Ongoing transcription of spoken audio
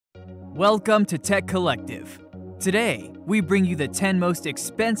Welcome to Tech Collective. Today, we bring you the 10 most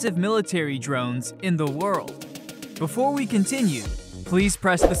expensive military drones in the world. Before we continue, please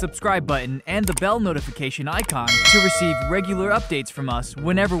press the subscribe button and the bell notification icon to receive regular updates from us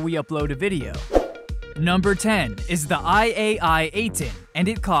whenever we upload a video. Number 10 is the IAI Eitan, and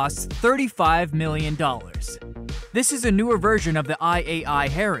it costs $35 million. This is a newer version of the IAI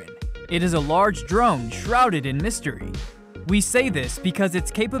Heron. It is a large drone shrouded in mystery. We say this because its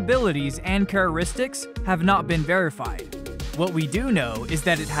capabilities and characteristics have not been verified. What we do know is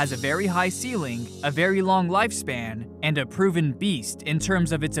that it has a very high ceiling, a very long lifespan, and a proven beast in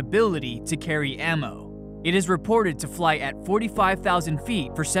terms of its ability to carry ammo. It is reported to fly at 45,000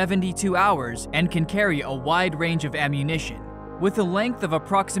 feet for 72 hours and can carry a wide range of ammunition. With a length of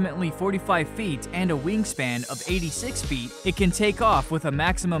approximately 45 feet and a wingspan of 86 feet, it can take off with a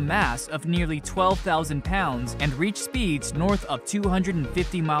maximum mass of nearly 12,000 pounds and reach speeds north of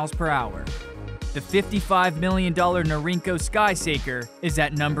 250 miles per hour. The $55 million Norinco Sky Saker is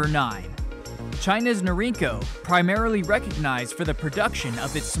at number 9. China's Norinco, primarily recognized for the production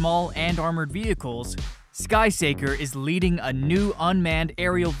of its small and armored vehicles, Sky Saker is leading a new unmanned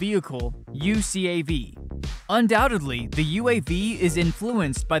aerial vehicle, UCAV. Undoubtedly, the UAV is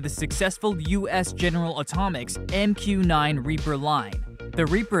influenced by the successful US General Atomics MQ-9 Reaper line. The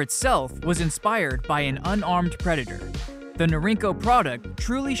Reaper itself was inspired by an unarmed Predator. The Norinco product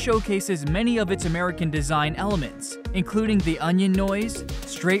truly showcases many of its American design elements, including the onion nose,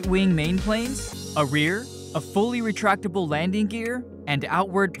 straight-wing mainplanes, a rear, a fully retractable landing gear, and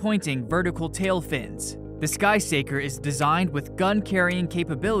outward-pointing vertical tail fins. The Sky Saker is designed with gun-carrying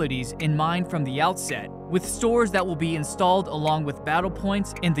capabilities in mind from the outset, with stores that will be installed along with battle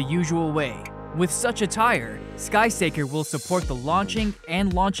points in the usual way. With such attire, Sky Saker will support the launching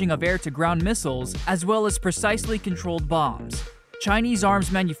of air-to-ground missiles as well as precisely controlled bombs. Chinese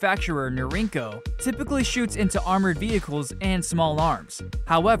arms manufacturer Norinco typically shoots into armored vehicles and small arms.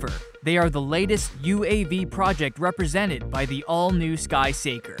 However, they are the latest UAV project represented by the all-new Sky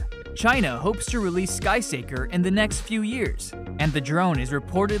Saker. China hopes to release Sky Saker in the next few years, and the drone is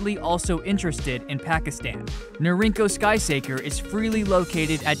reportedly also interested in Pakistan. Norinco Sky Saker is freely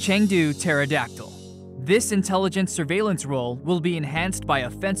located at Chengdu Pterodactyl. This intelligence surveillance role will be enhanced by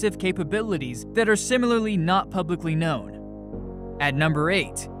offensive capabilities that are similarly not publicly known. At number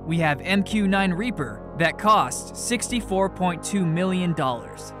 8, we have MQ-9 Reaper that costs $64.2 million.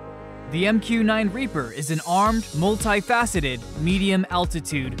 The MQ-9 Reaper is an armed, multifaceted,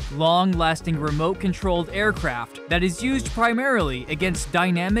 medium-altitude, long-lasting remote-controlled aircraft that is used primarily against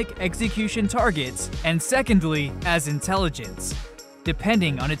dynamic execution targets and secondly, as intelligence.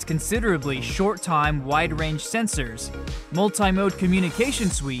 Depending on its considerably short-time wide-range sensors, multi-mode communication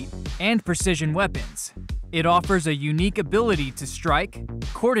suite, and precision weapons, it offers a unique ability to strike,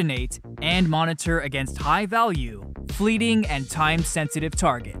 coordinate, and monitor against high-value, fleeting, and time-sensitive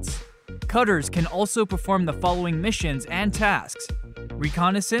targets. Cutters can also perform the following missions and tasks: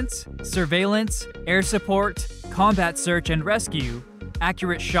 reconnaissance, surveillance, air support, combat search and rescue,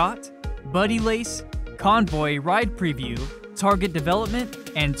 accurate shot, buddy lace, convoy ride preview, target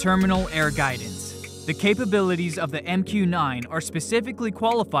development, and terminal air guidance. The capabilities of the MQ-9 are specifically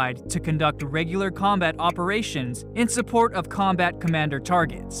qualified to conduct regular combat operations in support of combat commander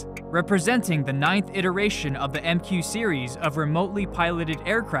targets. Representing the 9th iteration of the MQ series of remotely piloted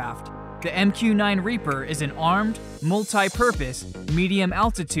aircraft, the MQ-9 Reaper is an armed, multi-purpose,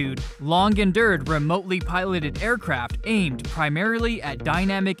 medium-altitude, long-endured remotely piloted aircraft aimed primarily at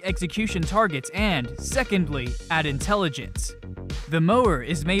dynamic execution targets and, secondly, at intelligence. The mower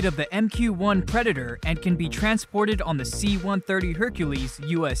is made of the MQ-1 Predator and can be transported on the C-130 Hercules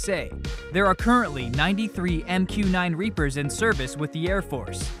USA. There are currently 93 MQ-9 Reapers in service with the Air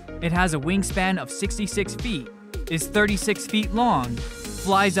Force. It has a wingspan of 66 feet, is 36 feet long,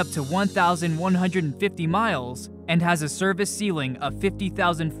 flies up to 1,150 miles, and has a service ceiling of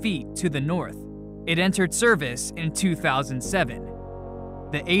 50,000 feet to the north. It entered service in 2007.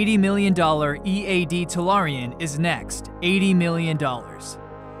 The $80 million EAD Talarion is next, $80 million.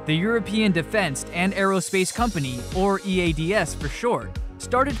 The European Defence and Aerospace Company, or EADS for short,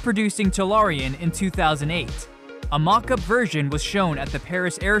 started producing Talarion in 2008. A mock-up version was shown at the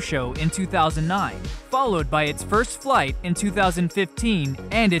Paris Air Show in 2009, followed by its first flight in 2015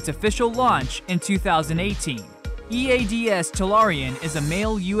 and its official launch in 2018. EADS Talarion is a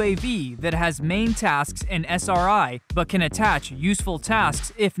male UAV that has main tasks in SRI but can attach useful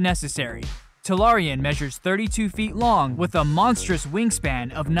tasks if necessary. Talarion measures 32 feet long with a monstrous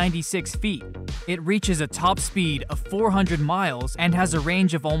wingspan of 96 feet. It reaches a top speed of 400 miles and has a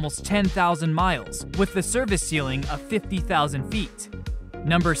range of almost 10,000 miles, with the service ceiling of 50,000 feet.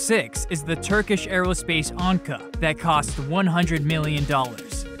 Number 6 is the Turkish Aerospace Anka that cost $100 million.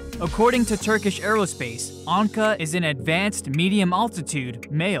 According to Turkish Aerospace, Anka is an advanced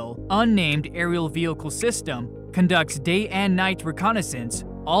medium-altitude, male, unmanned aerial vehicle system, conducts day and night reconnaissance,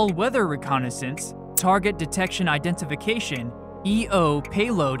 all-weather reconnaissance, target detection identification, EO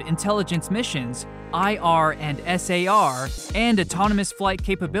payload intelligence missions, IR and SAR, and autonomous flight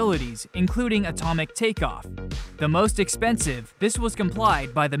capabilities, including atomic takeoff. The most expensive, this was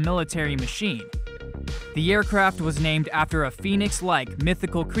complied by the military machine. The aircraft was named after a phoenix-like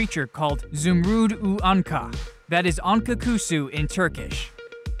mythical creature called Zumrud-u Anka, that is Anka Kusu in Turkish.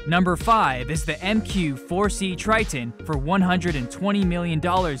 Number 5 is the MQ-4C Triton for $120 million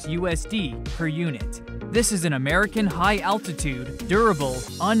USD per unit. This is an American high-altitude, durable,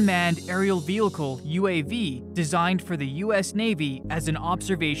 unmanned aerial vehicle UAV designed for the U.S. Navy as an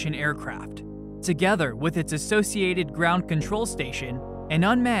observation aircraft. Together with its associated ground control station, an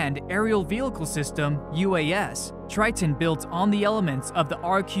unmanned aerial vehicle system, UAS, Triton builds on the elements of the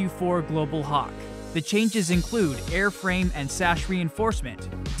RQ-4 Global Hawk. The changes include airframe and sash reinforcement,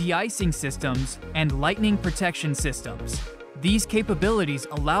 de-icing systems, and lightning protection systems. These capabilities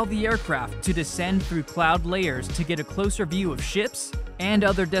allow the aircraft to descend through cloud layers to get a closer view of ships and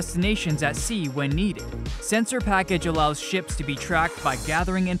other destinations at sea when needed. Sensor package allows ships to be tracked by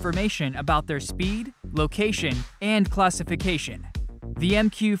gathering information about their speed, location, and classification. The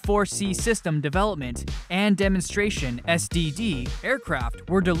MQ-4C system development and demonstration (SDD) aircraft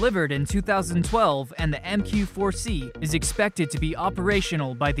were delivered in 2012, and the MQ-4C is expected to be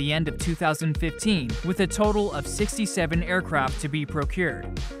operational by the end of 2015, with a total of 67 aircraft to be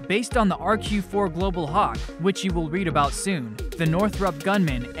procured. Based on the RQ-4 Global Hawk, which you will read about soon, the Northrop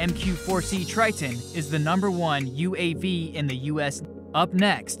Grumman MQ-4C Triton is the #1 UAV in the U.S. Up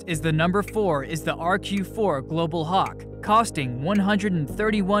next is the number 4 is the RQ-4 Global Hawk, costing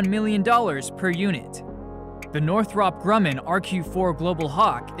 $131 million per unit. The Northrop Grumman RQ-4 Global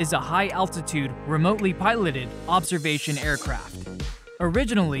Hawk is a high-altitude, remotely piloted observation aircraft.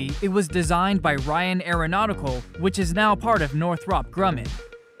 Originally, it was designed by Ryan Aeronautical, which is now part of Northrop Grumman.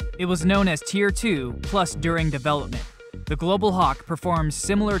 It was known as Tier 2 Plus during development. The Global Hawk performs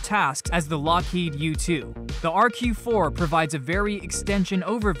similar tasks as the Lockheed U-2. The RQ-4 provides a very extension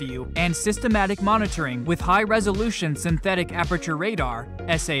overview and systematic monitoring with high-resolution synthetic aperture radar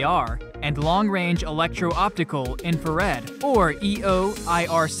 (SAR) and long-range electro-optical infrared or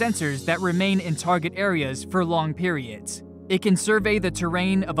EO/IR sensors that remain in target areas for long periods. It can survey the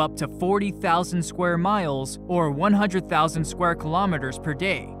terrain of up to 40,000 square miles or 100,000 square kilometers per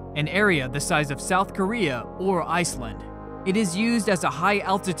day, an area the size of South Korea or Iceland. It is used as a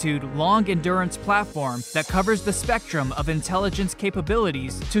high-altitude, long-endurance platform that covers the spectrum of intelligence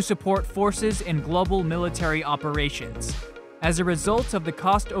capabilities to support forces in global military operations. As a result of the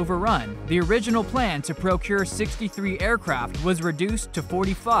cost overrun, the original plan to procure 63 aircraft was reduced to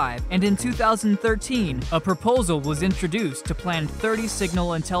 45, and in 2013, a proposal was introduced to plan 30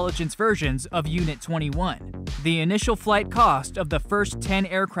 signal intelligence versions of Unit 21. The initial flight cost of the first 10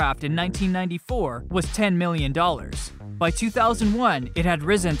 aircraft in 1994 was $10 million. By 2001, it had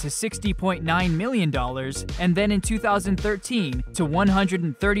risen to $60.9 million, and then in 2013 to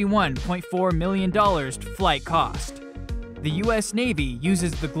 $131.4 million flight cost. The U.S. Navy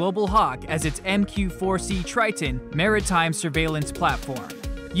uses the Global Hawk as its MQ-4C Triton maritime surveillance platform.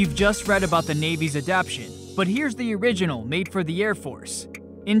 You've just read about the Navy's adaptation, but here's the original made for the Air Force.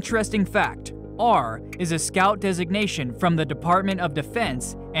 Interesting fact, R is a scout designation from the Department of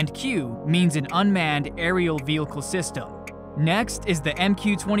Defense, and Q means an unmanned aerial vehicle system. Next is the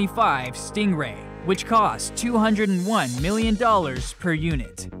MQ-25 Stingray, which costs $201 million per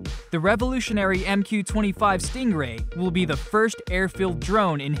unit. The revolutionary MQ-25 Stingray will be the first airfield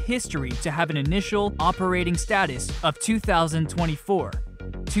drone in history to have an initial operating status of 2024.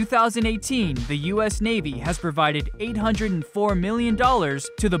 2018, the U.S. Navy has provided $804 million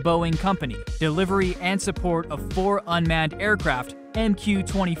to the Boeing Company, delivery and support of 4 unmanned aircraft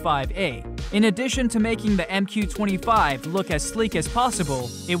MQ-25A. In addition to making the MQ-25 look as sleek as possible,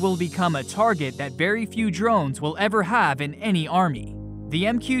 it will become a target that very few drones will ever have in any army. The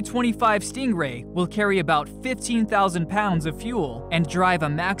MQ-25 Stingray will carry about 15,000 pounds of fuel and drive a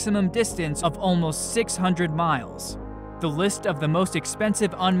maximum distance of almost 600 miles. The list of the most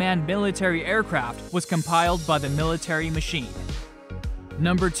expensive unmanned military aircraft was compiled by the military machine.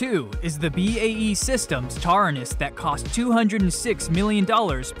 Number 2 is the BAE Systems Taranis that cost $206 million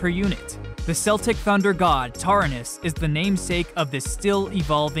per unit. The Celtic Thunder god Taranis is the namesake of the still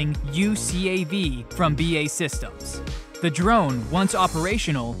evolving UCAV from BAE Systems. The drone, once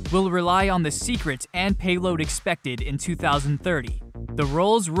operational, will rely on the secret and payload expected in 2030. The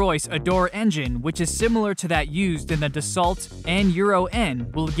Rolls-Royce Adore engine, which is similar to that used in the Dassault and Euro N,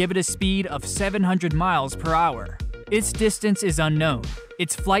 will give it a speed of 700 miles per hour. Its distance is unknown.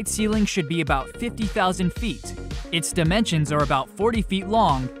 Its flight ceiling should be about 50,000 feet. Its dimensions are about 40 feet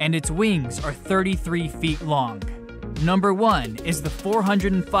long, and its wings are 33 feet long. Number 1 is the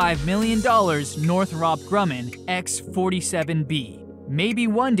 $405 million Northrop Grumman X-47B. Maybe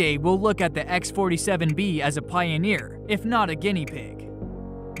one day we'll look at the X-47B as a pioneer, if not a guinea pig.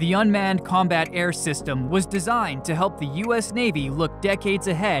 The Unmanned Combat Air System was designed to help the US Navy look decades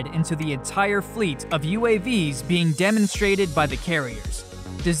ahead into the entire fleet of UAVs being demonstrated by the carriers.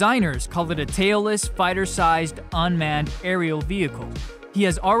 Designers call it a tailless, fighter-sized, unmanned aerial vehicle. He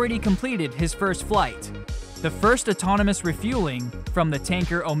has already completed his first flight. The first autonomous refueling from the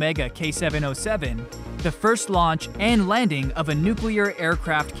tanker Omega K707, the first launch and landing of a nuclear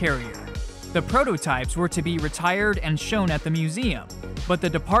aircraft carrier. The prototypes were to be retired and shown at the museum, but the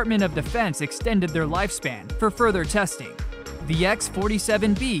Department of Defense extended their lifespan for further testing. The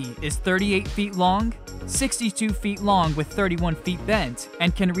X-47B is 38 feet long, 62 feet long with 31 feet bent,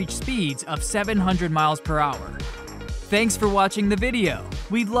 and can reach speeds of 700 miles per hour. Thanks for watching the video.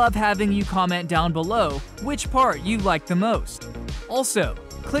 We'd love having you comment down below which part you liked the most. Also,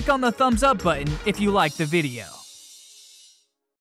 click on the thumbs up button if you liked the video.